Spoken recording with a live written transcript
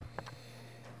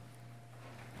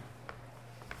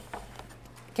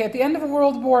Okay, at the end of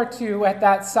World War II, at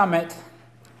that summit,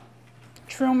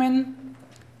 Truman,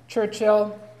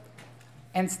 Churchill,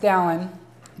 and Stalin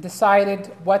decided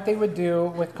what they would do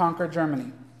with conquered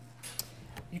Germany.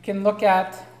 You can look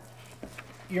at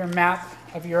your map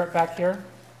of Europe back here.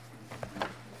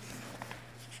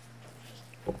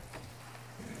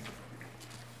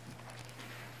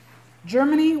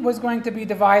 Germany was going to be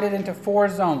divided into 4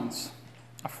 zones: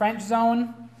 a French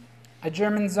zone, a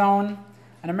German zone,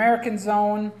 an American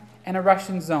zone, and a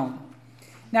Russian zone.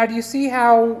 Now, do you see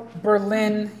how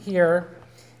Berlin here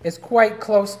is quite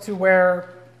close to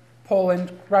where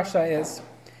Poland, Russia is?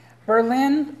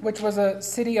 Berlin, which was a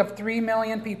city of 3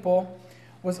 million people,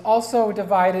 was also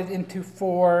divided into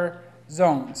 4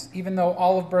 zones, even though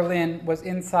all of Berlin was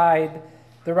inside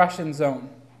the Russian zone.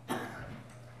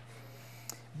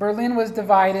 Berlin was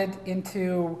divided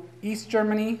into East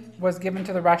Germany was given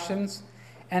to the Russians,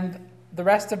 and the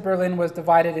rest of Berlin was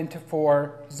divided into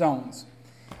 4 zones.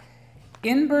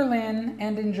 In Berlin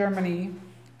and in Germany,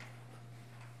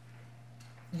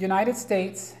 the United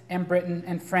States and Britain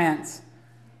and France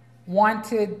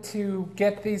wanted to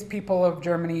get these people of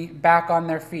Germany back on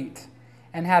their feet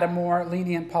and had a more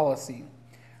lenient policy.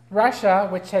 Russia,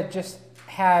 which had just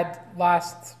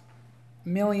lost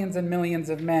millions and millions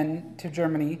of men to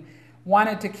Germany,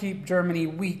 wanted to keep Germany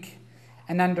weak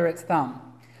and under its thumb.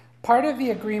 Part of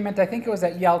the agreement, I think it was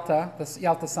at Yalta, the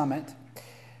Yalta summit,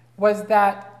 was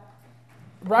that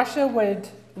Russia would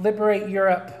liberate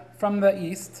Europe from the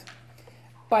east,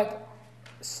 but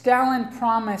Stalin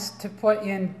promised to put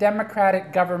in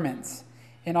democratic governments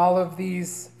in all of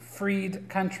these freed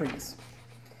countries.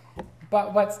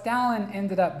 But what Stalin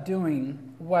ended up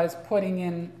doing was putting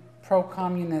in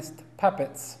pro-communist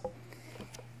puppets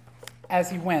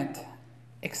as he went,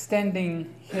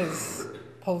 extending his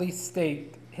police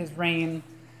state, his reign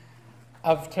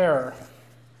of terror.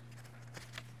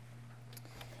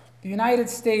 The United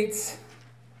States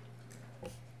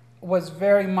was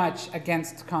very much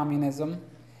against communism.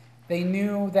 They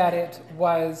knew that it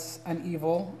was an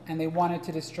evil and they wanted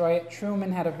to destroy it.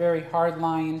 Truman had a very hard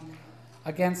line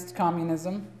against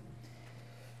communism.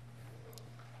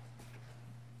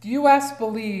 The US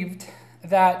believed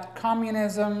that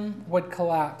communism would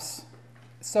collapse.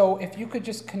 So if you could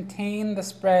just contain the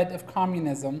spread of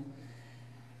communism,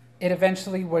 it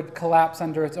eventually would collapse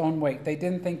under its own weight. They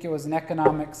didn't think it was an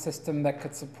economic system that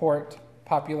could support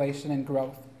population and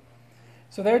growth.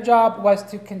 So their job was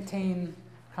to contain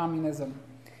communism.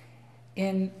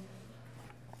 In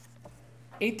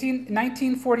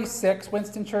 1946,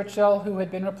 Winston Churchill, who had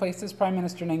been replaced as Prime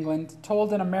Minister in England,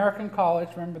 told an American college,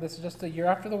 remember this is just a year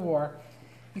after the war,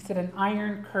 he said, "An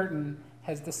iron curtain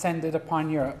has descended upon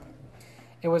Europe."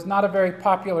 It was not a very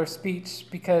popular speech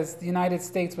because the United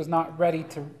States was not ready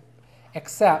to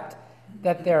accept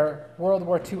that their World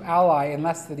War II ally in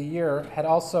less than a year had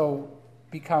also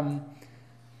become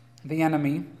the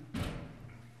enemy.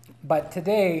 But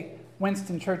today,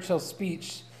 Winston Churchill's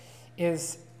speech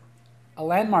is a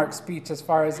landmark speech as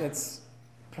far as its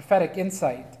prophetic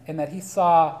insight, in that he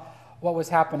saw what was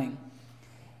happening.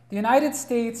 The United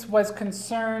States was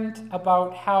concerned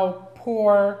about how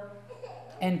poor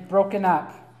and broken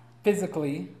up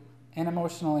physically and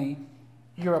emotionally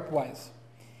Europe was.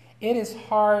 It is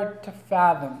hard to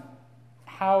fathom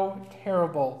how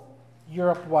terrible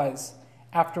Europe was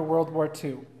after World War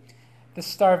II. The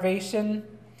starvation,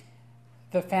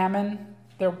 the famine,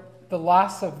 the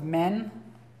loss of men.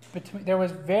 There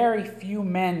was very few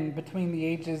men between the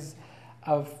ages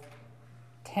of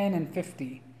 10 and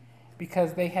 50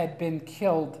 because they had been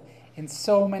killed in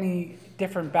so many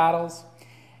different battles.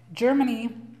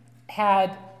 Germany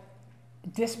had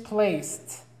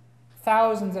displaced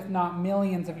thousands, if not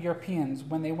millions, of Europeans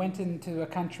when they went into a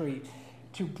country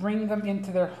to bring them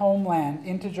into their homeland,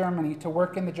 into Germany, to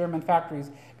work in the German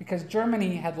factories, because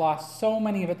Germany had lost so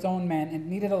many of its own men and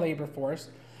needed a labor force.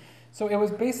 So it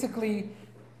was basically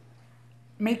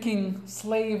making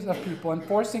slaves of people and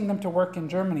forcing them to work in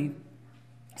Germany,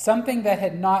 something that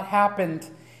had not happened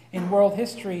in world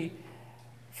history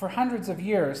for hundreds of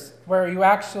years, where you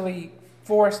actually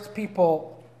forced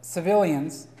people,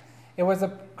 civilians. It was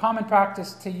a common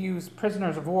practice to use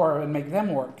prisoners of war and make them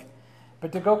work.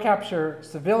 But to go capture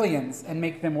civilians and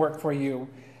make them work for you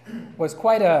was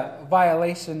quite a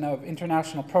violation of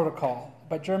international protocol,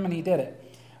 but Germany did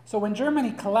it. So when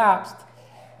Germany collapsed,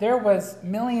 there was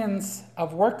millions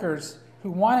of workers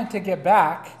who wanted to get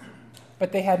back,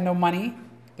 but they had no money.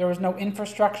 There was no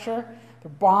infrastructure.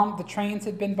 The trains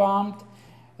had been bombed.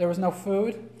 There was no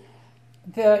food.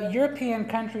 The European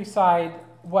countryside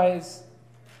was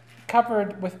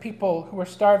covered with people who were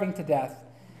starving to death.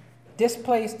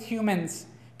 Displaced humans,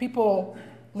 people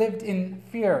lived in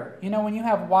fear. You know, when you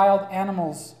have wild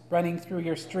animals running through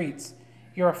your streets,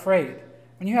 you're afraid.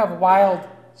 When you have wild,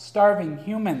 starving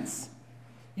humans,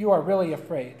 you are really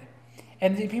afraid.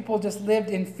 And the people just lived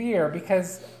in fear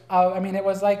because, it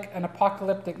was like an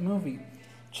apocalyptic movie.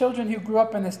 Children who grew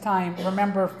up in this time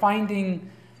remember finding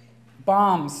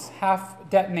bombs half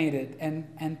detonated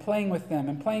and playing with them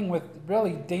and playing with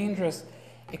really dangerous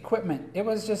equipment. It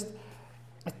was just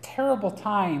a terrible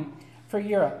time for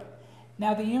Europe.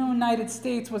 Now, the United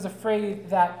States was afraid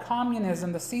that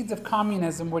communism, the seeds of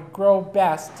communism, would grow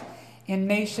best in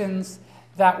nations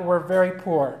that were very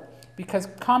poor, because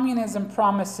communism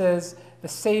promises the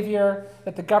savior,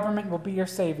 that the government will be your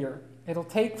savior. It'll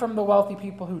take from the wealthy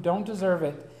people who don't deserve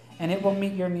it, and it will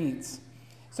meet your needs.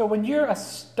 So when you're a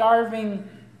starving,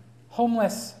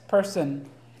 homeless person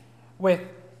with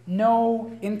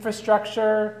no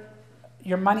infrastructure,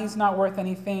 your money's not worth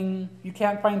anything, you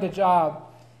can't find a job,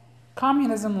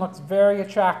 communism looks very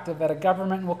attractive, that a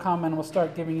government will come and will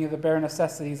start giving you the bare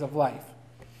necessities of life.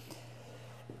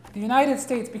 The United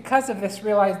States, because of this,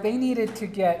 realized they needed to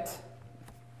get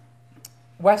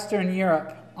Western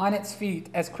Europe on its feet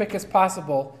as quick as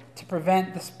possible to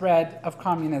prevent the spread of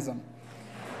communism.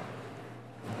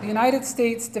 The United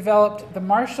States developed the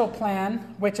Marshall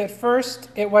Plan, which at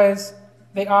first they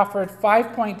offered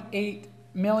 $5.8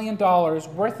 million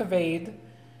worth of aid,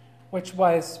 which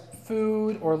was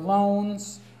food or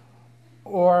loans,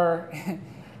 or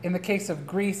in the case of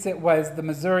Greece, it was the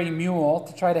Missouri Mule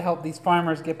to try to help these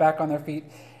farmers get back on their feet.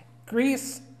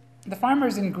 The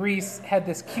farmers in Greece had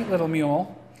this cute little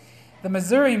mule. The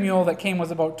Missouri Mule that came was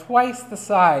about twice the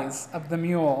size of the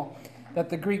mule that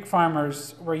the Greek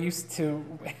farmers were used to.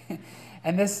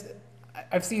 And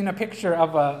I've seen a picture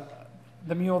of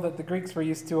the mule that the Greeks were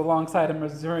used to alongside a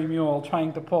Missouri Mule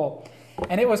trying to pull.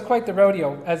 And it was quite the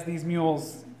rodeo as these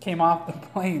mules came off the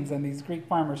plains and these Greek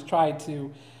farmers tried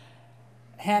to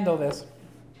handle this.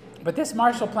 But this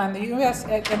Marshall Plan, the U.S.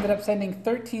 ended up sending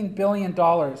 $13 billion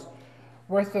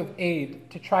worth of aid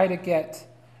to try to get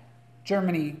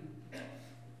Germany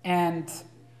and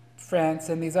France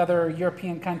and these other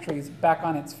European countries back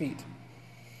on its feet.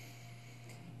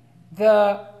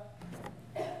 The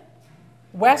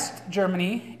West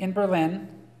Germany in Berlin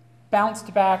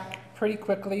bounced back pretty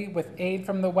quickly with aid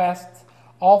from the West.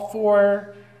 All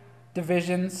 4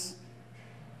 divisions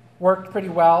worked pretty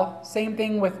well. Same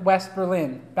thing with West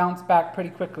Berlin, bounced back pretty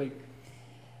quickly.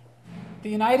 The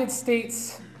United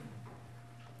States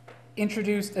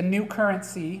introduced a new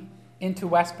currency into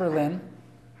West Berlin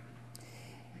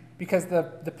because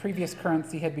the previous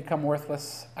currency had become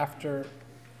worthless after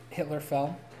Hitler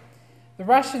fell. The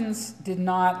Russians did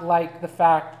not like the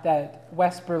fact that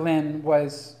West Berlin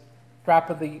was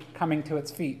rapidly coming to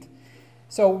its feet.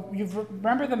 So you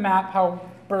remember the map, how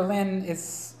Berlin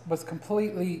was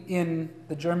completely in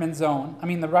the German zone,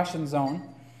 the Russian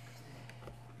zone.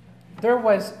 There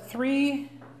was 3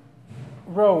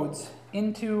 roads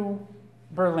into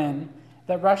Berlin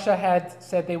that Russia had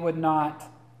said they would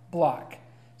not block.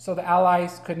 So the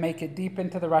Allies could make it deep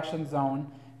into the Russian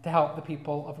zone to help the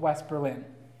people of West Berlin.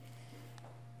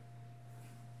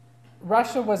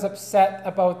 Russia was upset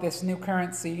about this new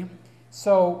currency,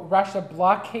 so Russia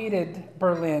blockaded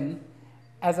Berlin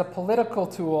as a political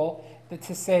tool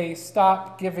to say,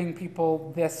 stop giving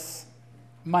people this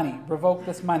money, revoke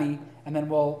this money, and then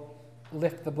we'll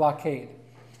lift the blockade.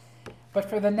 But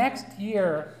for the next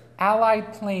year,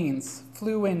 Allied planes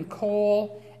flew in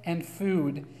coal and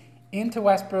food into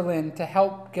West Berlin to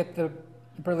help get the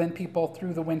Berlin people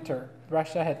through the winter.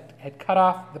 Russia had cut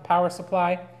off the power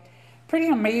supply. Pretty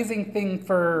amazing thing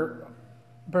for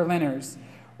Berliners,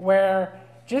 where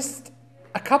just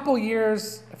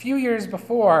a few years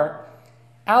before,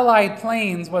 Allied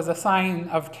planes was a sign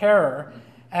of terror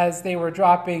as they were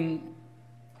dropping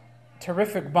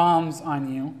terrific bombs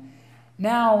on you.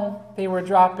 Now they were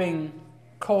dropping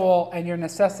coal and your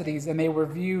necessities, and they were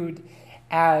viewed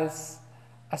as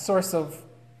a source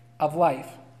of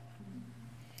life.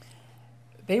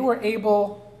 They were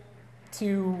able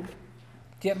to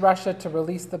get Russia to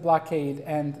release the blockade,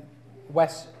 and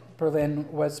West Berlin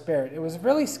was spared. It was a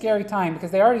really scary time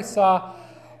because they already saw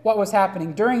what was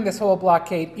happening. During this whole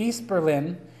blockade, East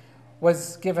Berlin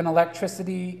was given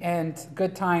electricity and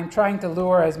good time, trying to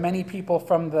lure as many people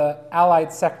from the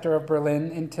Allied sector of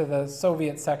Berlin into the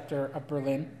Soviet sector of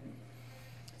Berlin.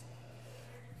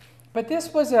 But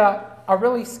this was a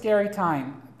really scary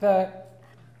time. The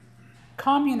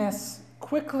communists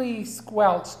quickly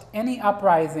squelched any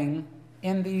uprising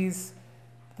in the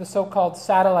so-called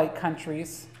satellite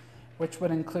countries, which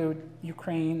would include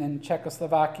Ukraine and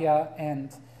Czechoslovakia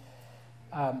and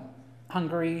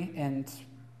Hungary and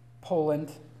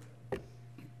Poland.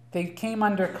 They came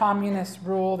under communist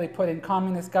rule. They put in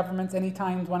communist governments.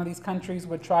 Anytime one of these countries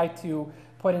would try to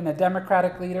put in a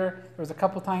democratic leader, there was a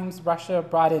couple times Russia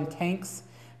brought in tanks,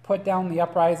 put down the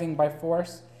uprising by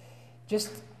force.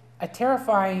 Just a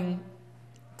terrifying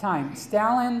time.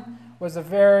 Stalin was a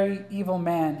very evil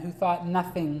man who thought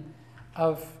nothing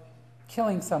of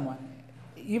killing someone.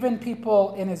 Even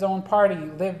people in his own party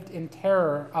lived in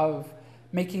terror of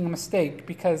making a mistake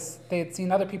because they had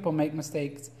seen other people make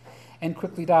mistakes and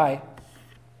quickly die.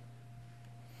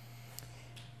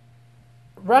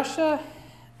 Russia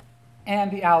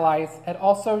and the Allies had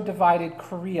also divided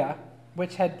Korea,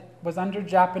 which was under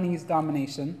Japanese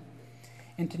domination,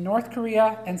 into North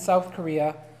Korea and South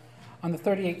Korea on the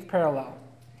 38th parallel.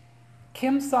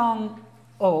 Kim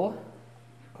Jong-il,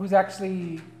 who's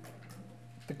actually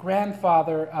the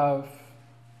grandfather of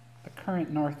the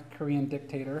current North Korean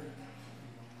dictator.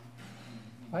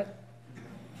 What?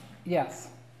 Yes.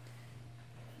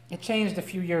 It changed a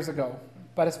few years ago,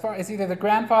 but as far as either the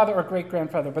grandfather or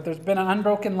great-grandfather, but there's been an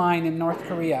unbroken line in North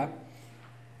Korea,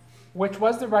 which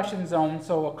was the Russian zone,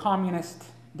 so a communist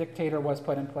dictator was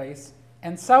put in place.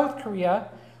 And South Korea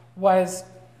was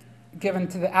given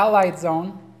to the Allied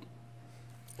zone.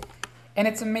 And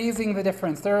it's amazing the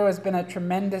difference. There has been a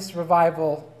tremendous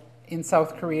revival in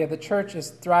South Korea. The church is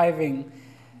thriving.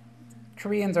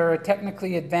 Koreans are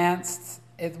technically advanced,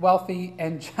 wealthy,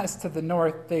 and just to the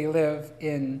north they live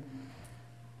in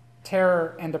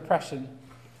terror and oppression.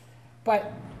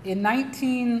 But in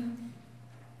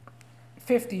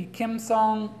 1950, Kim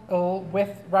Jong-il,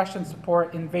 with Russian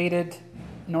support, invaded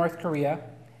North Korea.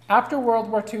 After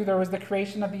World War II, there was the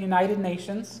creation of the United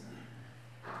Nations,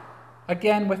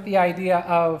 again with the idea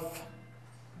of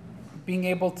being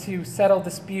able to settle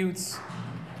disputes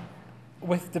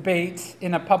with debate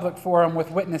in a public forum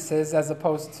with witnesses as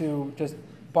opposed to just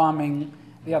bombing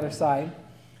the other side.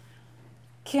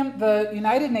 The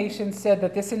United Nations said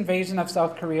that this invasion of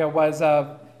South Korea was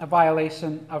a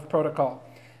violation of protocol.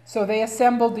 So they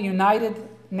assembled the United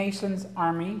Nations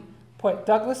Army, put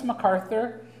Douglas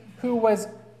MacArthur, who was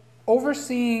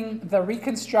overseeing the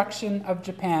reconstruction of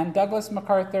Japan. Douglas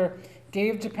MacArthur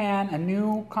gave Japan a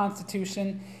new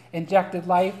constitution, injected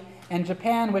life, and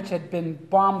Japan, which had been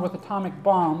bombed with atomic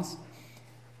bombs,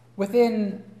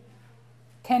 within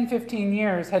 10-15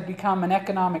 years had become an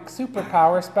economic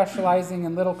superpower, specializing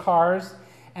in little cars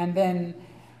and then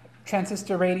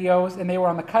transistor radios, and they were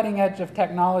on the cutting edge of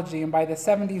technology. And by the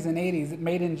 70s and 80s,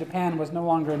 made in Japan was no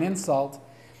longer an insult.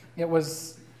 It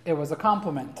was a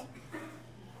compliment.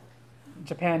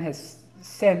 Japan has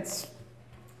since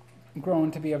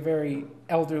grown to be a very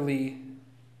elderly,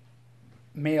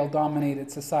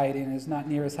 male-dominated society and is not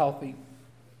near as healthy.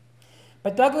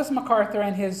 But Douglas MacArthur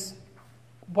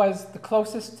was the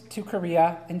closest to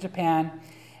Korea in Japan,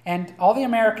 and all the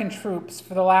American troops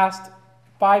for the last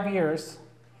 5 years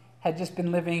had just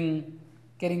been living,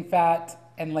 getting fat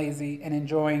and lazy and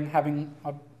enjoying having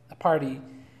a party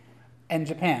in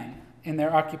Japan in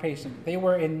their occupation. They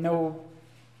were in no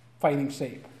fighting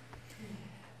shape.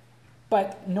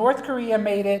 But North Korea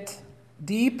made it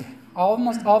deep,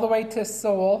 almost all the way to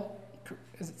Seoul.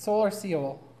 Is it Seoul or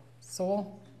Seoul?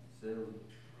 Seoul?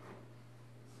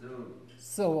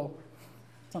 Seoul.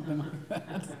 Something like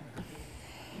that.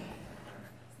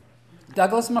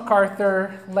 Douglas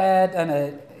MacArthur led,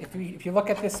 and if you look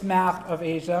at this map of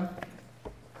Asia,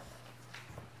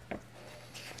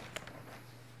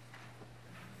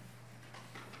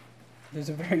 there's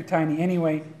a very tiny,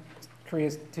 anyway,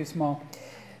 Korea's too small.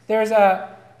 There's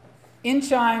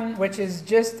Incheon, which is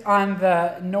just on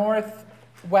the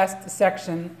northwest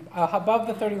section, above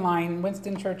the 30 line.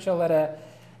 Winston Churchill,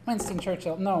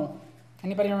 no.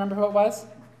 Anybody remember who it was?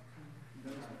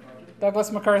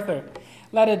 Douglas MacArthur.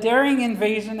 Led a daring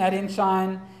invasion at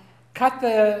Incheon, cut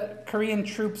the Korean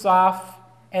troops off,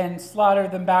 and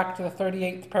slaughtered them back to the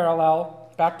 38th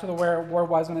parallel, back to where war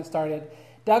was when it started.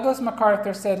 Douglas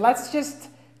MacArthur said, let's just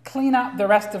clean up the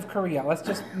rest of Korea. Let's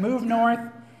just move north.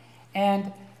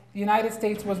 And the United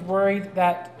States was worried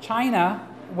that China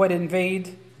would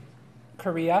invade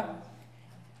Korea.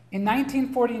 In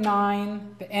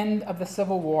 1949, the end of the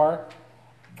Civil War,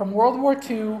 from World War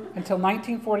II until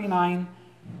 1949,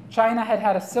 China had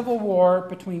had a civil war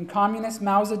between communist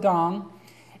Mao Zedong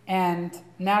and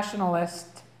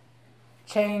nationalist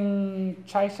Chiang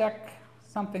Kai-shek,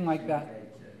 something like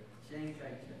that.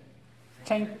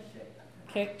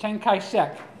 Chiang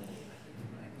Kai-shek.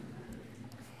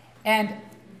 And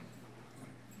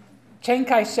Chiang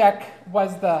Kai-shek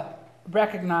was the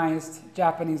recognized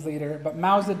Japanese leader, but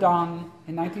Mao Zedong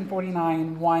in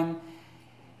 1949 won.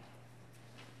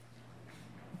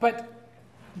 But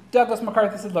Douglas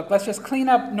MacArthur said, look, let's just clean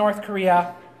up North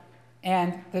Korea,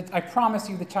 and I promise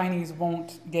you the Chinese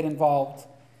won't get involved.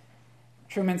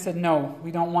 Truman said, no,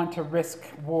 we don't want to risk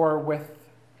war with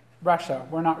Russia.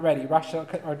 We're not ready. Russia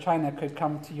or China could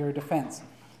come to your defense.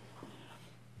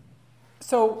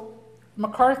 So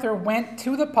MacArthur went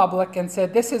to the public and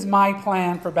said, this is my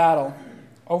plan for battle.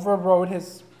 Overrode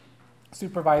his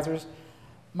supervisors.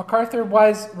 MacArthur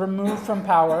was removed from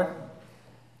power,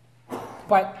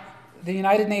 but the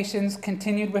United Nations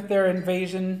continued with their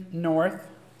invasion north.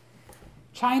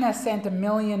 China sent 1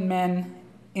 million men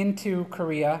into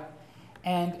Korea,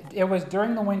 and it was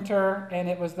during the winter, and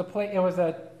it was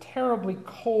a terribly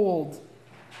cold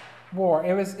war.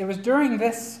 It was during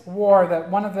this war that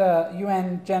one of the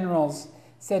UN generals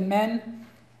said, men,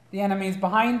 the enemy's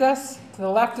behind us, to the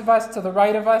left of us, to the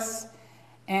right of us,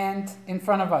 and in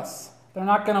front of us. They're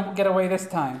not going to get away this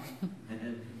time.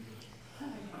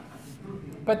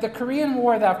 But the Korean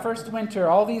War, that first winter,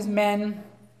 all these men,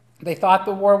 they thought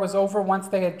the war was over once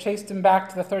they had chased him back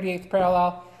to the 38th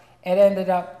parallel. It ended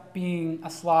up being a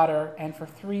slaughter, and for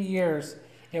 3 years,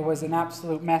 it was an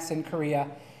absolute mess in Korea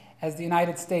as the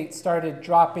United States started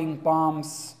dropping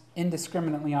bombs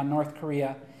indiscriminately on North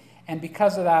Korea. And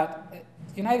because of that,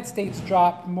 the United States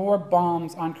dropped more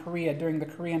bombs on Korea during the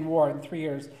Korean War in 3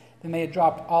 years than they had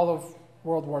dropped all of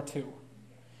World War II.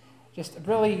 Just a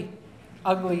really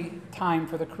ugly time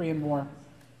for the Korean War.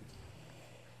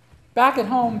 Back at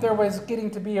home, there was getting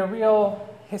to be a real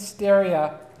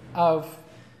hysteria of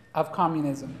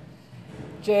communism.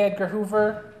 J. Edgar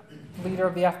Hoover, leader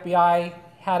of the FBI,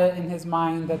 had it in his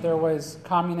mind that there was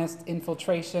communist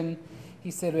infiltration.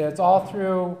 He said it's all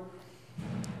through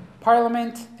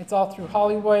Parliament, it's all through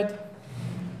Hollywood.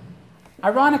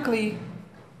 Ironically,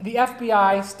 the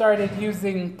FBI started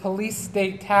using police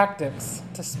state tactics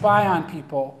to spy on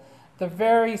people, the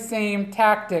very same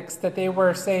tactics that they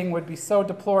were saying would be so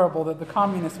deplorable that the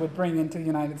communists would bring into the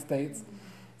United States.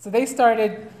 So they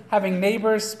started having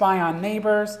neighbors spy on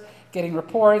neighbors, getting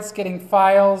reports, getting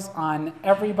files on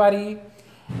everybody.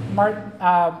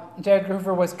 J. Edgar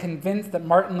Hoover was convinced that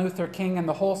Martin Luther King and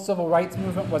the whole civil rights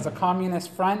movement was a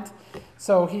communist front.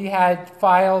 So he had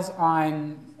files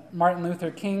on Martin Luther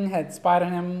King, had spied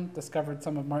on him, discovered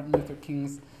some of Martin Luther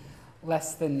King's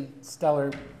less than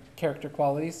stellar character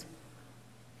qualities.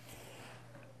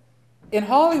 In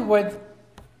Hollywood,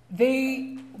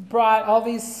 they brought all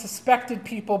these suspected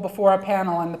people before a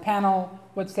panel, and the panel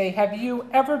would say, have you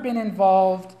ever been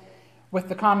involved with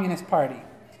the Communist Party?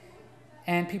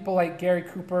 And people like Gary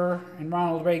Cooper and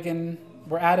Ronald Reagan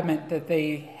were adamant that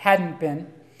they hadn't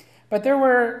been. But there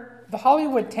were the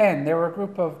Hollywood 10. There were a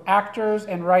group of actors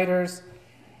and writers.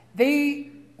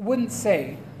 They wouldn't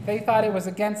say. They thought it was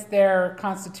against their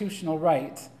constitutional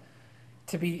right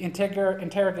to be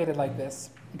interrogated like this.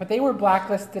 But they were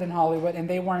blacklisted in Hollywood, and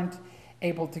they weren't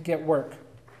able to get work.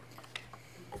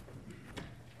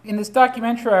 In this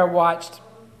documentary I watched,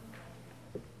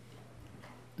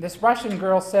 this Russian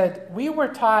girl said, we were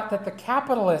taught that the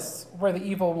capitalists were the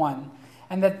evil one,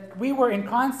 and that we were in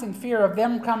constant fear of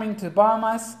them coming to bomb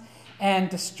us and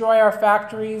destroy our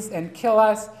factories and kill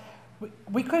us.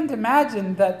 We couldn't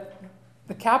imagine that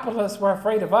the capitalists were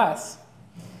afraid of us.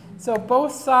 So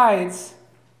both sides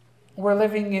were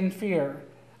living in fear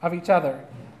of each other.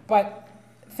 But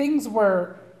things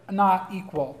were not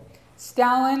equal.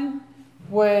 Stalin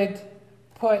would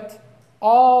put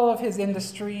all of his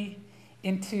industry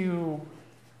into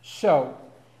show,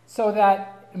 so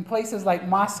that in places like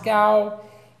Moscow,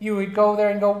 you would go there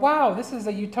and go, wow, this is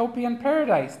a utopian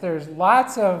paradise. There's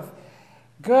lots of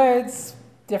goods,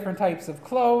 different types of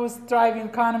clothes, thriving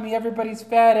economy, everybody's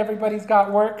fed, everybody's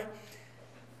got work.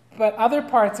 But other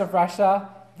parts of Russia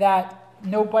that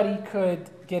nobody could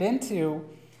get into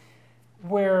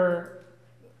were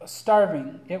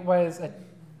starving. It was a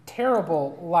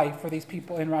terrible life for these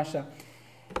people in Russia.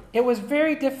 It was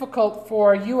very difficult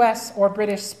for US or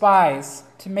British spies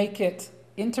to make it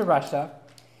into Russia,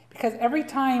 because every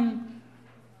time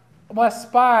a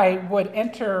spy would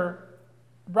enter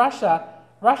Russia,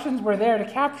 Russians were there to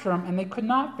capture him, and they could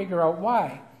not figure out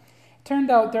why. It turned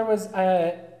out there was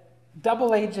a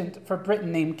double agent for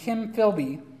Britain named Kim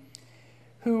Philby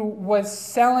who was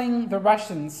selling the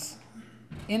Russians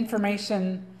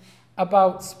information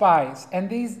about spies. And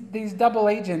these double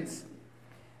agents,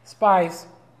 spies,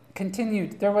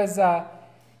 continued. There was,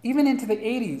 even into the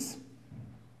 80s,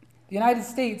 the United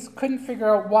States couldn't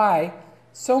figure out why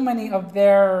so many of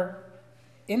their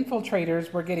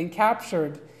infiltrators were getting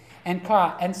captured and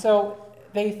caught. And so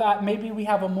they thought, maybe we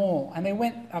have a mole. And they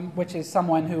went, which is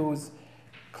someone who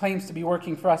claims to be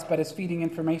working for us but is feeding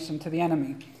information to the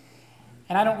enemy.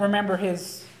 And I don't remember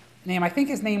his name, I think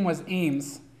his name was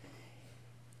Ames.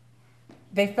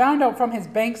 They found out from his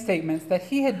bank statements that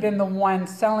he had been the one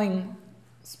selling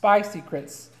spy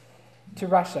secrets to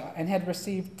Russia and had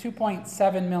received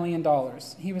 $2.7 million.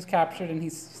 He was captured and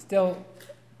he's still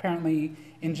apparently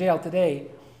in jail today.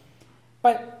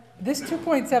 But this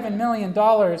 $2.7 million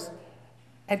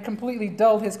had completely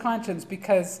dulled his conscience,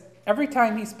 because every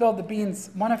time he spilled the beans,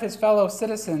 one of his fellow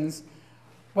citizens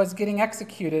was getting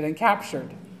executed and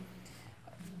captured,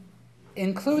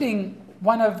 including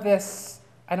one of this,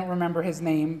 I don't remember his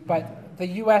name, but the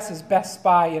US's best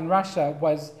spy in Russia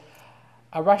was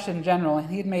a Russian general, and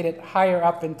he'd made it higher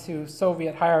up into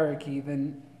Soviet hierarchy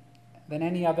than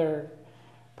any other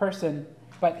person,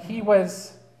 but he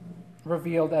was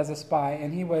revealed as a spy,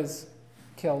 and he was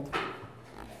killed.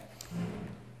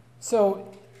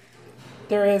 So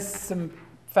there is some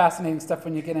fascinating stuff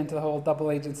when you get into the whole double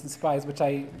agents and spies, which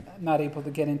I'm not able to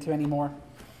get into anymore.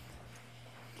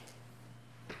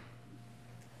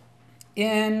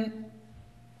 In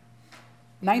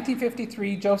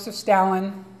 1953, Joseph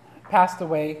Stalin passed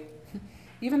away.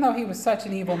 Even though he was such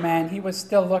an evil man, he was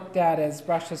still looked at as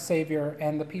Russia's savior,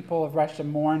 and the people of Russia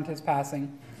mourned his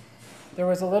passing. There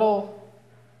was a little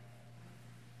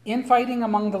infighting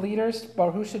among the leaders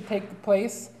about who should take the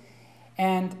place,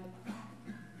 and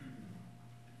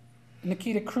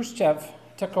Nikita Khrushchev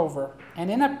took over.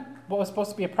 And in what was supposed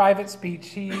to be a private speech,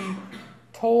 he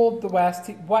told the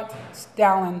West what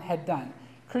Stalin had done.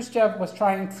 Khrushchev was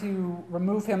trying to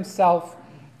remove himself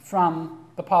from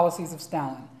the policies of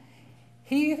Stalin.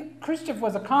 Khrushchev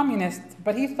was a communist,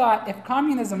 but he thought if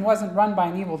communism wasn't run by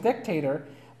an evil dictator,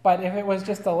 but if it was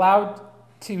just allowed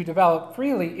to develop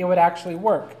freely, it would actually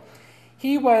work.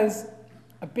 He was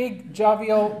a big,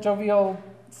 jovial,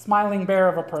 smiling bear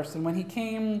of a person. When he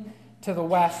came to the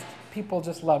West, people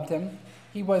just loved him.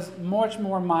 He was much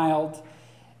more mild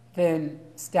than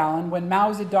Stalin. When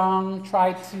Mao Zedong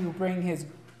tried to bring his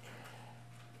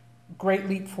Great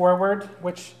Leap Forward,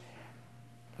 which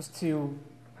was to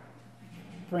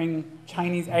bring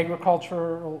Chinese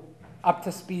agriculture up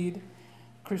to speed,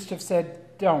 Khrushchev said,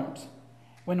 "Don't."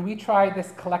 When we tried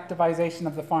this collectivization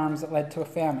of the farms, it led to a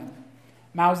famine.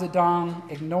 Mao Zedong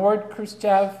ignored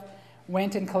Khrushchev,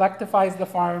 went and collectivized the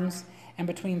farms, and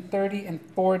between 30 and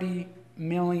 40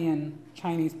 million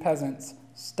Chinese peasants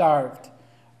starved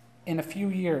in a few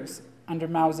years under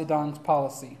Mao Zedong's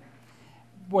policy,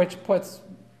 which puts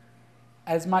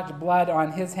as much blood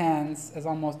on his hands as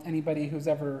almost anybody who's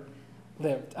ever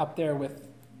lived, up there with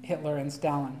Hitler and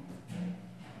Stalin.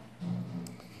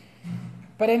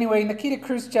 But anyway, Nikita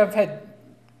Khrushchev had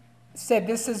said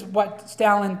this is what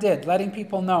Stalin did, letting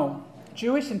people know.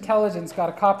 Jewish intelligence got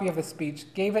a copy of the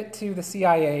speech, gave it to the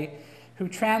CIA, who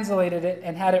translated it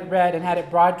and had it read and had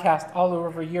it broadcast all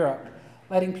over Europe,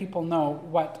 letting people know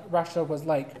what Russia was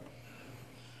like.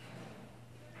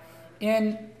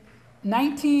 In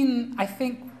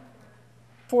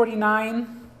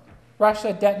 1949,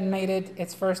 Russia detonated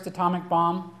its first atomic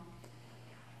bomb.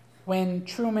 When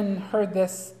Truman heard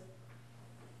this,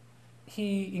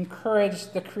 he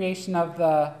encouraged the creation of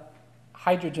the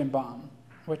hydrogen bomb,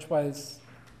 which was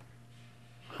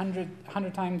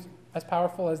 100 times as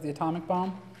powerful as the atomic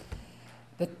bomb.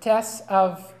 The tests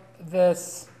of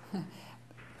this,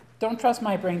 don't trust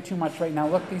my brain too much right now,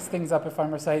 look these things up if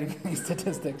I'm reciting these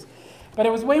statistics. But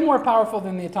it was way more powerful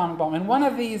than the atomic bomb. And one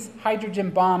of these hydrogen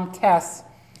bomb tests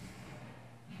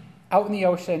out in the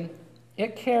ocean,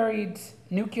 it carried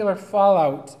nuclear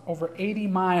fallout over 80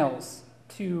 miles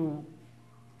to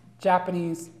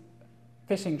Japanese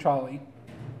fishing trolley.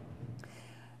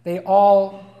 There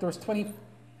was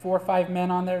 24 or 5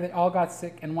 men on there, they all got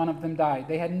sick and one of them died.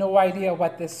 They had no idea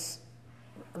what this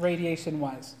radiation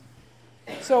was.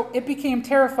 So it became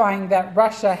terrifying that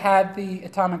Russia had the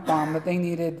atomic bomb, that they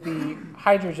needed the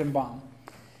hydrogen bomb.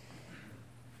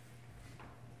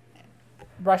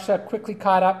 Russia quickly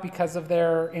caught up because of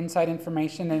their inside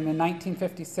information, and in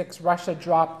 1956, Russia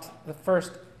dropped the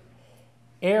first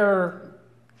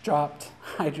air-dropped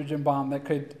hydrogen bomb that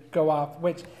could go off,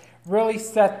 which really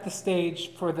set the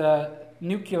stage for the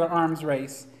nuclear arms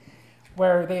race,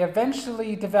 where they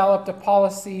eventually developed a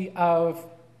policy of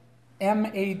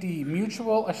MAD,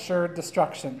 Mutual Assured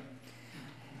Destruction.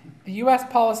 The US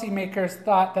policymakers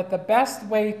thought that the best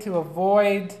way to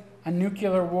avoid a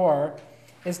nuclear war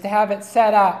is to have it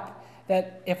set up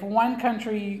that if one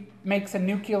country makes a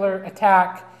nuclear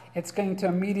attack, it's going to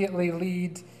immediately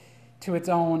lead to its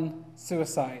own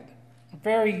suicide. A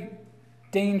very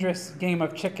dangerous game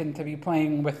of chicken to be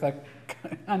playing with a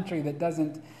country that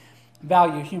doesn't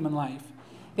value human life.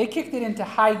 They kicked it into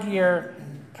high gear,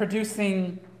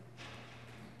 producing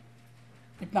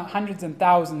if not hundreds and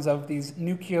thousands of these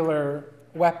nuclear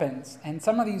weapons. And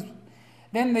some of these,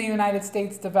 then the United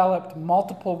States developed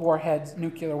multiple warheads,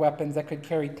 nuclear weapons that could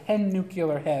carry 10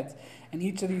 nuclear heads. And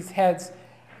each of these heads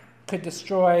could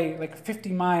destroy like a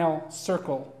 50-mile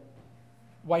circle,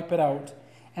 wipe it out.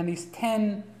 And these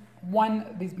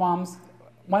these bombs,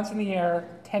 once in the air,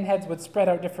 10 heads would spread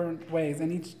out different ways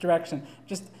in each direction.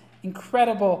 Just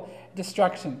incredible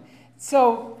destruction.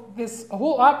 So this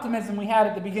whole optimism we had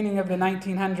at the beginning of the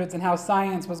 1900s and how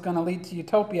science was going to lead to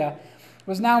utopia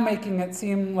was now making it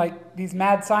seem like these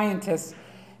mad scientists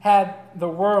had the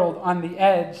world on the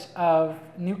edge of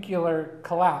nuclear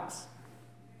collapse.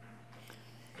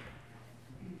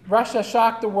 Russia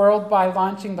shocked the world by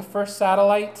launching the first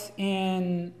satellite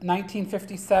in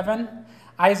 1957.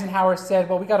 Eisenhower said,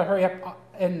 well, we got to hurry up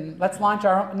and let's launch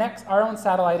our own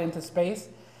satellite into space.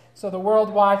 So the world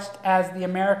watched as the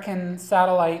American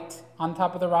satellite on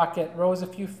top of the rocket rose a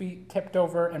few feet, tipped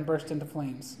over, and burst into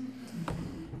flames,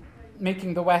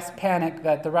 making the West panic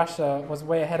that Russia was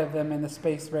way ahead of them in the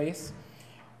space race.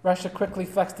 Russia quickly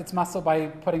flexed its muscle by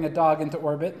putting a dog into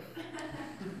orbit.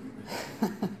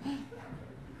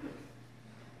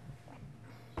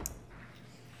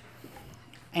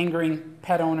 Angering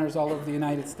pet owners all over the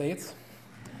United States.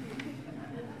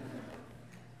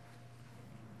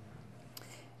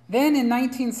 Then in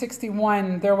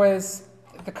 1961,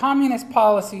 the communist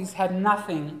policies had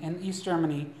nothing in East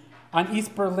Germany, on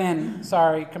East Berlin,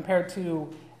 compared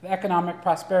to the economic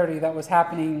prosperity that was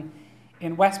happening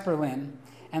in West Berlin.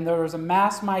 And there was a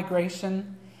mass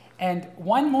migration. And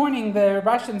one morning, the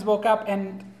Russians woke up,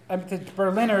 and the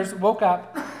Berliners woke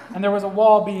up, and there was a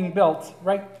wall being built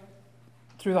right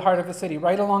through the heart of the city,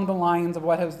 right along the lines of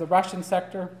what was the Russian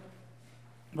sector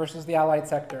versus the Allied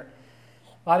sector.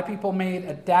 A lot of people made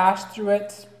a dash through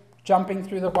it, jumping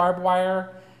through the barbed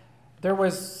wire. There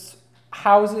was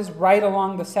houses right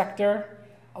along the sector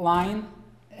line,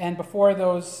 and before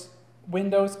those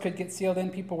windows could get sealed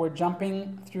in, people were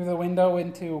jumping through the window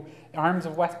into the arms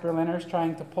of West Berliners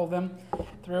trying to pull them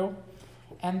through.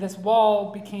 And this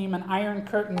wall became an iron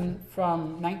curtain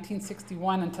from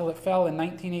 1961 until it fell in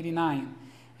 1989.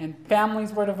 And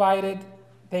families were divided.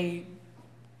 They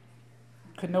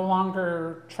could no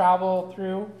longer travel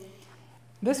through.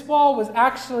 This wall was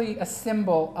actually a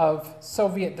symbol of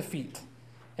Soviet defeat.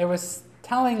 It was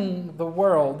telling the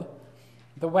world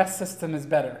the West system is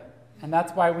better, and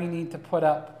that's why we need to put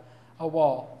up a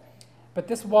wall. But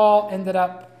this wall ended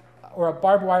up, or a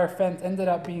barbed wire fence ended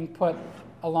up being put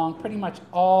along pretty much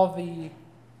all the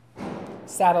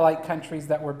satellite countries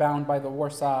that were bound by the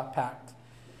Warsaw Pact.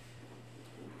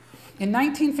 In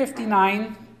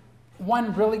 1959,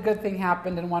 one really good thing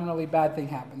happened and one really bad thing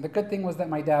happened. The good thing was that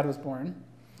my dad was born,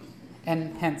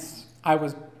 and hence I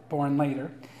was born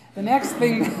later. The next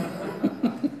thing,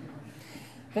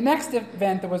 the next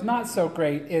event that was not so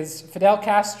great is Fidel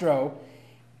Castro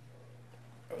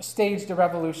staged a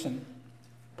revolution.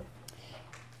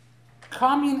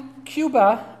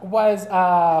 Cuba was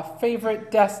a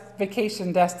favorite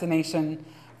vacation destination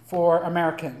for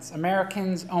Americans.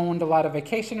 Americans owned a lot of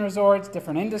vacation resorts,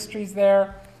 different industries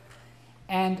there.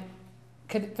 And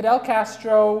Fidel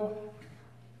Castro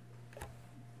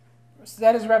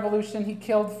led his revolution. He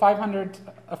killed 500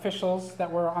 officials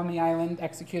that were on the island,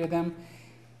 executed them,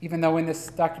 even though in this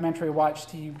documentary I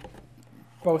watched, he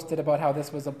boasted about how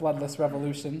this was a bloodless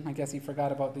revolution. I guess he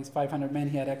forgot about these 500 men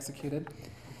he had executed.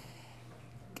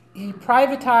 He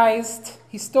privatized,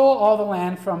 he stole all the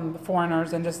land from the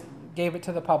foreigners and just gave it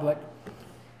to the public.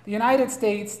 The United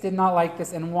States did not like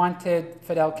this and wanted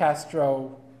Fidel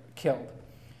Castro killed.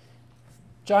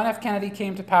 John F. Kennedy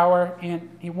came to power, and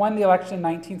he won the election in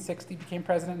 1960, became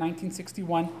president in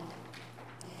 1961.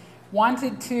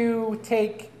 Wanted to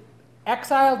take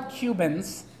exiled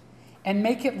Cubans and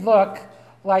make it look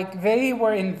like they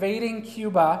were invading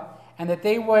Cuba and that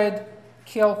they would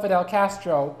kill Fidel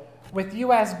Castro with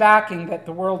U.S. backing that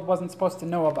the world wasn't supposed to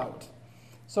know about.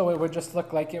 So it would just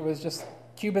look like it was just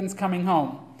Cubans coming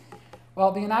home.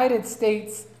 Well, the United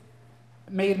States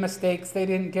made mistakes. They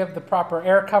didn't give the proper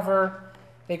air cover.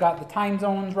 They got the time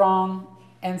zones wrong.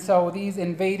 And so these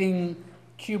invading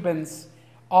Cubans,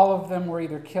 all of them were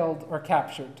either killed or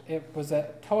captured. It was a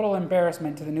total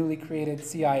embarrassment to the newly created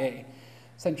CIA,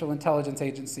 Central Intelligence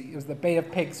Agency. It was the Bay of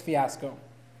Pigs fiasco.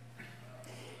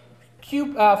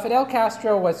 Fidel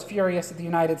Castro was furious at the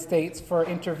United States for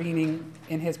intervening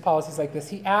in his policies like this.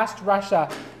 He asked Russia,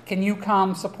 can you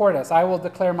come support us? I will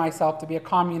declare myself to be a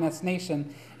communist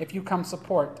nation if you come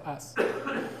support us.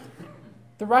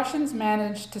 The Russians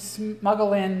managed to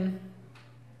smuggle in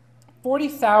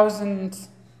 40,000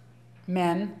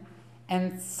 men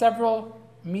and several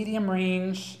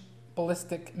medium-range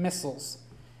ballistic missiles,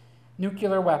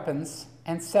 nuclear weapons,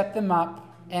 and set them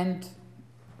up and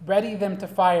ready them to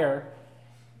fire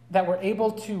that were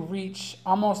able to reach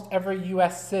almost every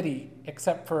U.S. city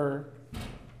except for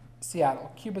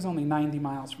Seattle. Cuba's only 90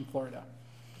 miles from Florida.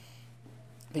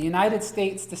 The United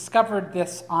States discovered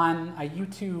this on a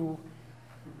U-2,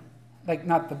 like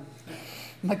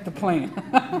the plane.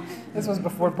 This was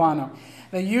before Bono.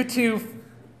 The U-2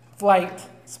 flight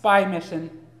spy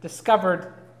mission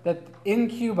discovered that in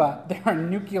Cuba there are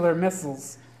nuclear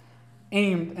missiles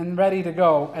aimed and ready to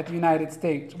go at the United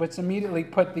States, which immediately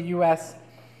put the U.S.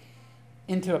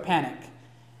 into a panic.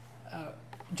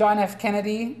 John F.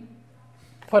 Kennedy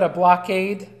put a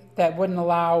blockade that wouldn't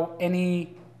allow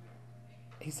any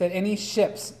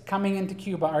ships coming into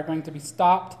Cuba are going to be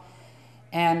stopped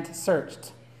and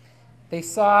searched. They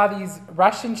saw these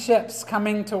Russian ships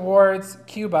coming towards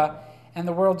Cuba, and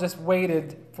the world just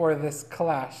waited for this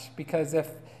clash, because if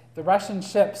the Russian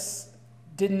ships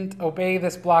didn't obey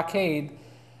this blockade,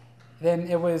 then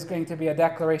it was going to be a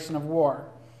declaration of war.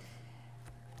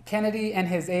 Kennedy and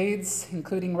his aides,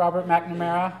 including Robert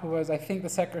McNamara, who was, I think, the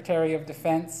Secretary of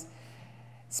Defense,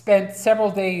 spent several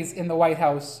days in the White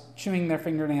House chewing their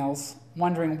fingernails,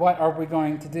 wondering what are we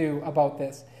going to do about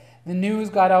this. The news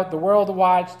got out, the world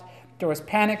watched, there was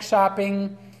panic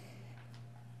shopping.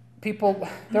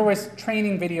 There was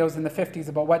training videos in the 50s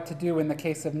about what to do in the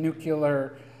case of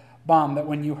nuclear bomb, that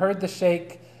when you heard the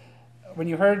shake, when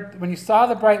you saw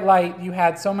the bright light, you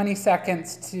had so many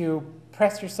seconds to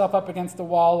press yourself up against the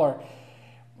wall, or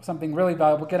something really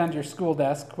valuable, get under your school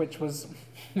desk, which was,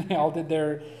 they all did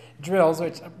their drills,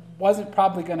 which wasn't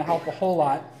probably going to help a whole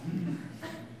lot.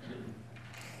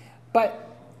 But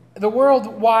the world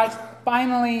watched.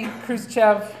 Finally,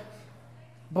 Khrushchev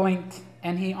blinked,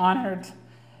 and he honored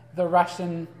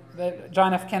John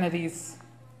F. Kennedy's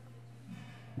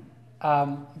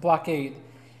blockade.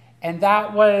 And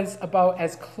that was about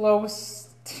as close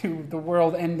to the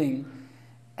world ending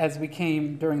as we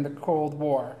came during the Cold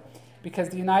War, because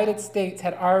the United States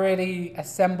had already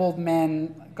assembled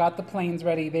men, got the planes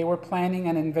ready. They were planning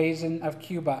an invasion of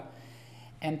Cuba,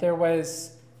 and there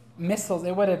was missiles.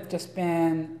 It would have just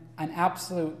been an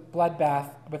absolute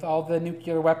bloodbath with all the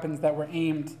nuclear weapons that were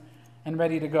aimed and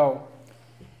ready to go.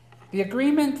 The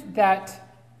agreement that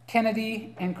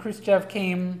Kennedy and Khrushchev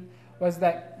came was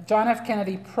that John F.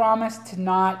 Kennedy promised to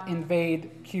not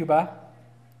invade Cuba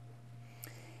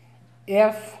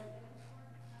if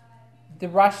the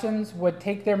Russians would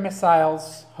take their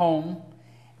missiles home,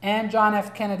 and John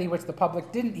F. Kennedy, which the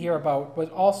public didn't hear about, would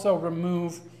also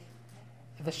remove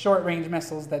the short-range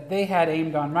missiles that they had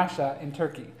aimed on Russia and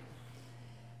Turkey.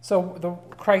 So the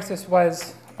crisis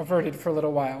was averted for a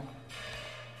little while.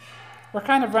 We're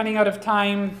kind of running out of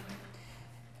time.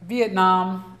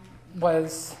 Vietnam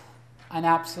was an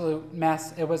absolute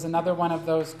mess. It was another one of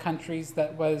those countries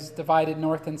that was divided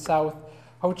north and south.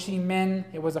 Ho Chi Minh,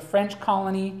 it was a French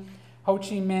colony. Ho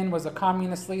Chi Minh was a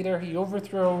communist leader. He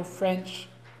overthrew French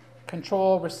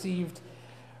control, received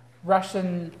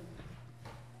Russian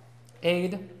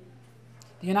aid.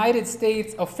 The United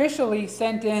States officially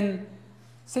sent in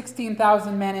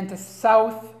 16,000 men into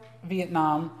South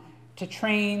Vietnam to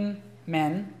train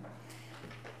men.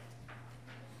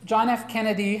 John F.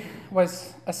 Kennedy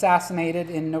was assassinated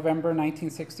in November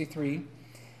 1963.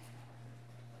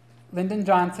 Lyndon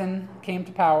Johnson came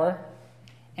to power,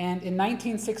 and in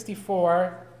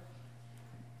 1964,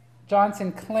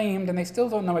 Johnson claimed, and they still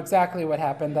don't know exactly what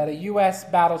happened, that a U.S.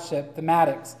 battleship, the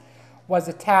Maddox, was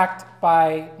attacked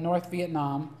by North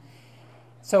Vietnam.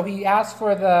 So he asked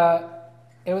for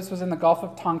it was in the Gulf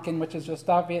of Tonkin, which is just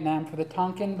off Vietnam, for the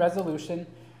Tonkin Resolution,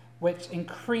 which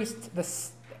increased the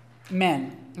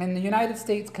men. And the United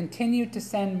States continued to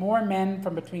send more men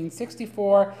from between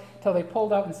 64 till they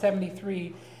pulled out in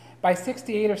 73. By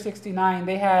 68 or 69,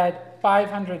 they had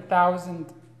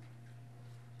 500,000,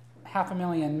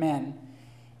 500,000 men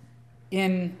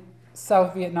in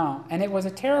South Vietnam. And it was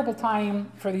a terrible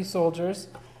time for these soldiers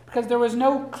because there was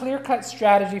no clear-cut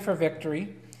strategy for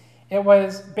victory. It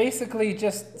was basically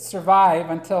just survive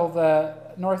until the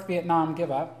North Vietnam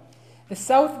give up. The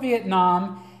South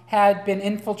Vietnam had been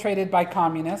infiltrated by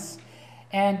communists,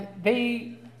 and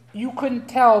you couldn't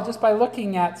tell just by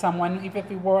looking at someone if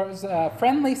he was a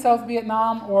friendly South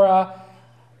Vietnam or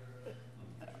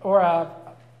a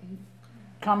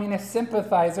communist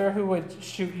sympathizer who would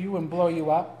shoot you and blow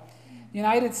you up. The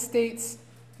United States,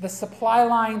 the supply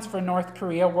lines for North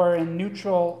Korea were in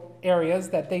neutral areas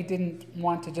that they didn't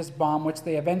want to just bomb, which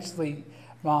they eventually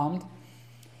bombed.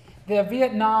 The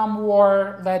Vietnam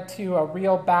War led to a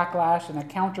real backlash and a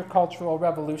countercultural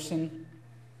revolution.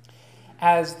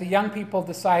 as the young people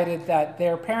decided that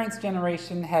their parents'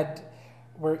 generation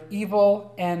were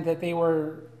evil and that they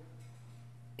were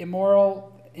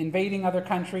immoral, invading other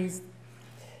countries,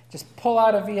 just pull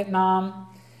out of Vietnam.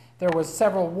 There was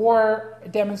several war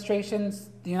demonstrations.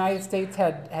 The United States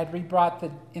had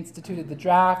instituted the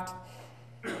draft.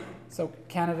 So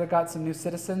Canada got some new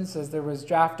citizens as there was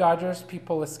draft dodgers,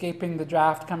 people escaping the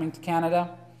draft coming to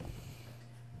Canada.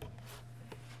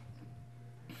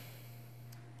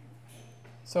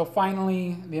 So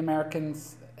finally, the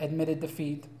Americans admitted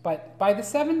defeat. But by the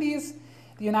 70s,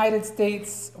 the United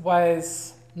States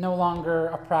was no longer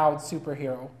a proud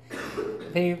superhero.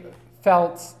 They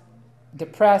felt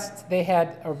depressed. They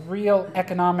had a real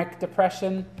economic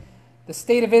depression. The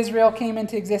State of Israel came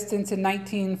into existence in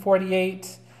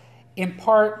 1948, in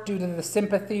part due to the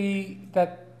sympathy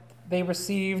that they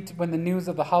received when the news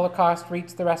of the Holocaust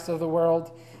reached the rest of the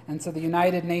world. And so the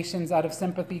United Nations, out of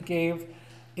sympathy, gave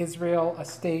Israel a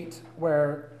state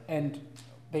and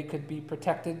they could be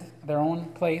protected, their own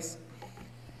place.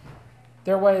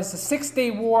 There was a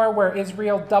 6-day war where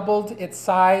Israel doubled its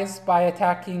size by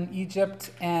attacking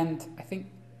Egypt and I think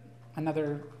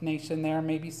another nation there,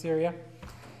 maybe Syria.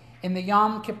 In the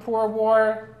Yom Kippur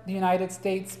War, the United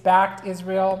States backed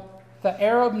Israel. The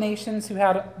Arab nations who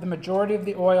had the majority of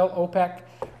the oil, OPEC,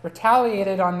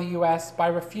 retaliated on the US by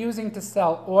refusing to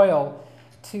sell oil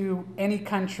to any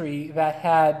country that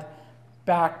had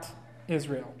backed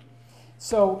Israel.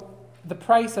 So the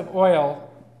price of oil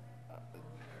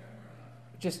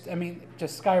just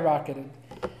skyrocketed.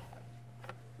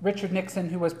 Richard Nixon,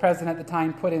 who was president at the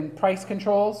time, put in price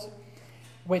controls,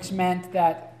 which meant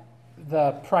that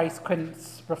the price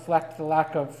couldn't reflect the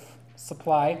lack of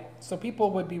supply. So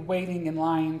people would be waiting in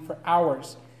line for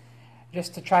hours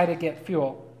just to try to get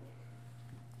fuel.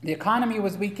 The economy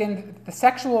was weakened. The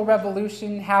sexual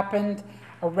revolution happened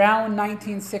around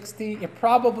 1960. It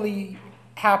probably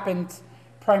happened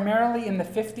primarily in the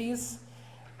 50s,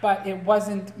 but it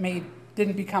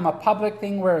didn't become a public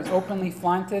thing where it was openly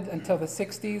flaunted until the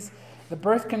 60s. The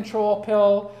birth control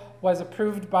pill was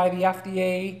approved by the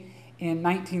FDA in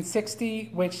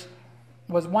 1960, which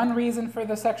was one reason for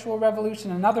the sexual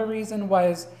revolution. Another reason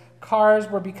was cars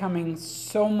were becoming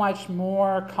so much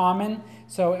more common,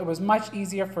 so it was much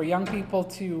easier for young people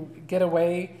to get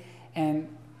away and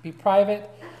be private.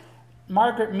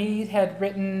 Margaret Mead had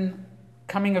written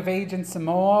Coming of Age in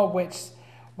Samoa, which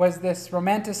was this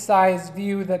romanticized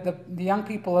view that the young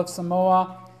people of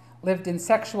Samoa lived in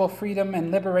sexual freedom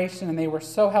and liberation, and they were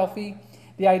so healthy.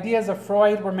 The ideas of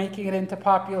Freud were making it into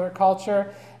popular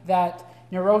culture, that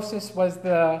neurosis was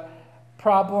the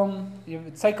problem,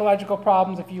 psychological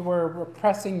problems if you were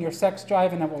repressing your sex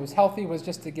drive, and what was healthy was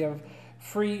just to give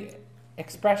free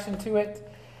expression to it.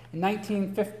 In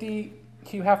 1950,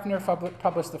 Hugh Hefner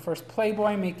published the first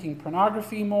Playboy, making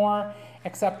pornography more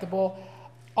acceptable.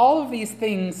 All of these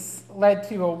things led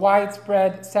to a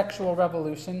widespread sexual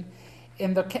revolution.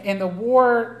 In the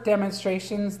war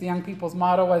demonstrations, the young people's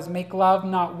motto was "Make love,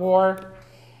 not war."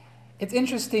 It's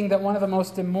interesting that one of the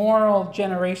most immoral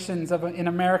generations in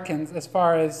Americans, as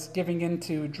far as giving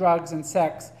into drugs and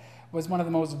sex, was one of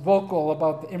the most vocal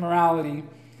about the immorality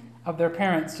of their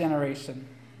parents' generation.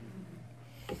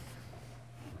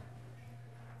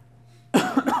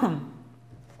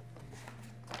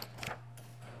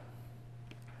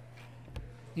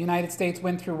 The United States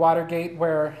went through Watergate,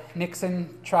 where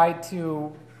Nixon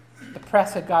the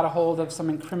press had got a hold of some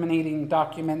incriminating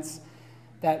documents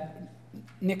that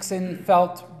Nixon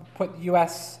felt put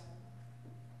U.S.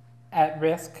 at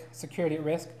risk, security at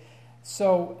risk.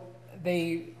 So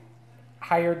they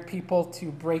hired people to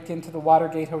break into the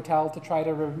Watergate Hotel to try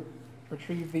to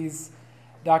retrieve these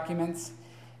documents.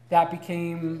 That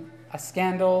became a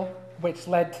scandal, which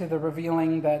led to the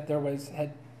revealing that there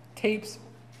had tapes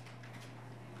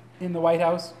in the White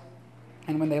House.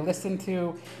 And when they listened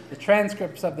to the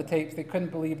transcripts of the tapes, they couldn't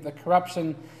believe the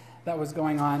corruption that was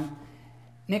going on.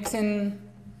 Nixon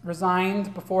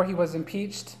resigned before he was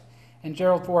impeached, and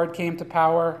Gerald Ford came to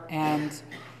power and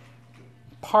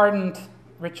pardoned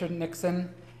Richard Nixon,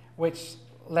 which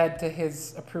led to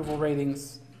his approval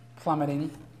ratings plummeting.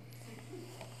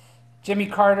 Jimmy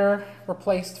Carter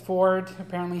replaced Ford,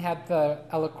 apparently had the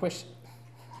eloquence.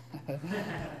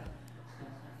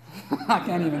 I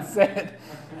can't even say it.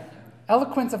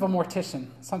 Eloquence of a mortician,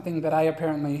 something that I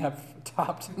apparently have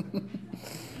topped.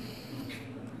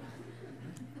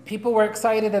 People were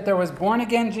excited that there was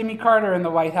born-again Jimmy Carter in the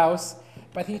White House,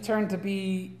 but he turned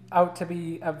out to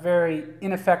be a very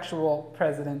ineffectual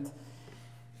president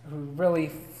who really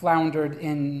floundered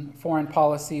in foreign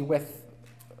policy with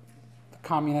the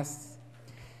communists.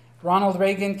 Ronald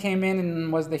Reagan came in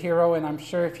and was the hero, and I'm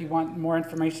sure if you want more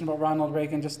information about Ronald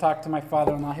Reagan, just talk to my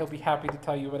father-in-law. He'll be happy to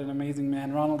tell you what an amazing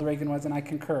man Ronald Reagan was, and I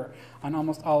concur on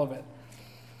almost all of it.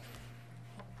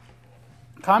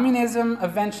 Communism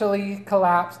eventually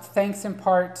collapsed, thanks in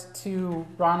part to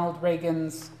Ronald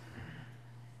Reagan's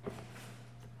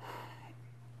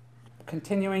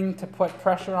continuing to put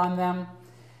pressure on them.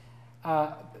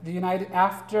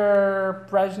 After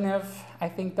Brezhnev, I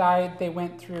think, died, they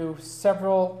went through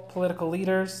several political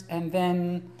leaders, and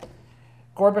then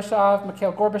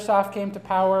Mikhail Gorbachev came to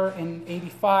power in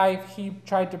 '85. He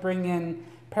tried to bring in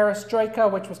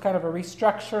perestroika, which was kind of a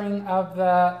restructuring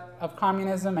of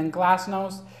communism, and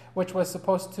glasnost, which was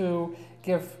supposed to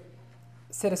give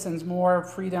citizens more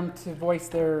freedom to voice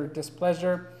their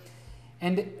displeasure.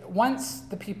 And once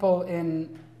the people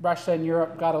in Russia and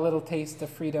Europe got a little taste of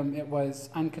freedom, it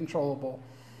was uncontrollable.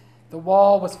 The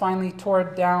wall was finally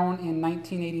torn down in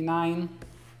 1989.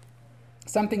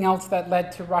 Something else that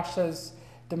led to Russia's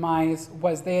demise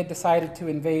was they had decided to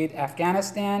invade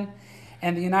Afghanistan,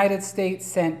 and the United States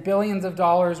sent billions of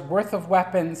dollars worth of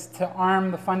weapons to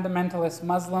arm the fundamentalist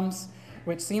Muslims,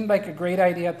 which seemed like a great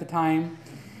idea at the time.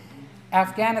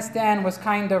 Afghanistan was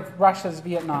kind of Russia's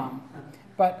Vietnam,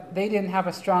 but they didn't have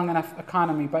a strong enough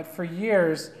economy. But for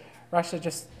years, Russia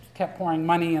just kept pouring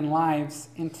money and lives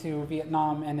into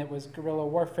Vietnam, and it was guerrilla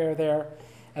warfare there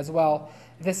as well.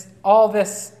 The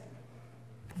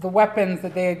weapons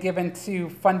that they had given to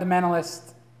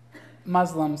fundamentalist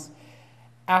Muslims,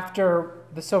 after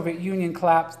the Soviet Union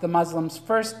collapsed, the Muslims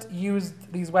first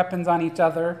used these weapons on each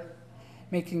other,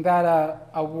 making that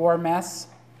a war mess.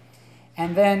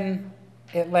 And then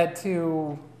it led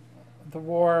to the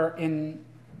war in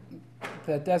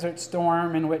the Desert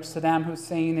Storm, in which Saddam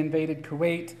Hussein invaded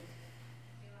Kuwait.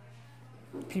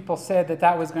 People said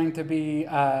that was going to be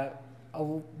a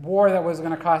war that was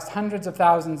going to cost hundreds of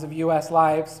thousands of U.S.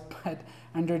 lives, but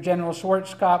under General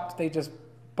Schwarzkopf, they just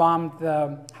bombed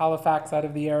the Halifax out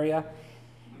of the area,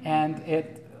 and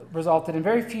it resulted in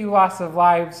very few loss of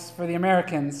lives for the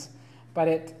Americans, but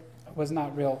it was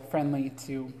not real friendly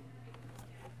to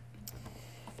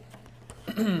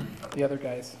the other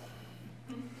guys.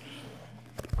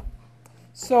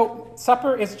 So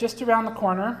supper is just around the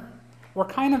corner. We're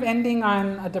kind of ending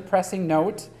on a depressing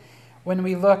note when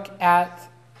we look at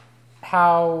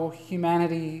how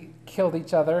humanity killed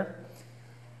each other.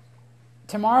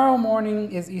 Tomorrow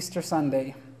morning is Easter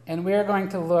Sunday, and we are going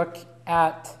to look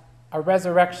at a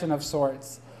resurrection of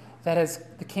sorts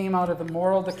that came out of the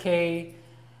moral decay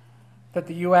that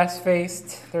the U.S.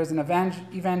 faced. There's an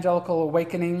evangelical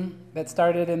awakening that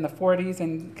started in the 40s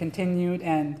and continued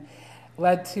and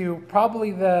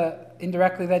indirectly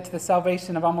led to the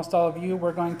salvation of almost all of you.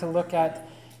 We're going to look at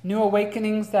new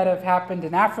awakenings that have happened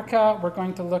in Africa. We're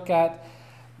going to look at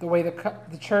the way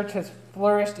the church has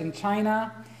flourished in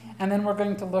China. And then we're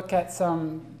going to look at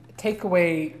some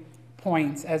takeaway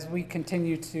points as we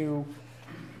continue to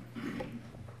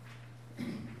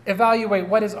evaluate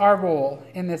what is our role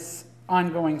in this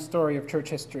ongoing story of church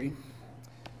history.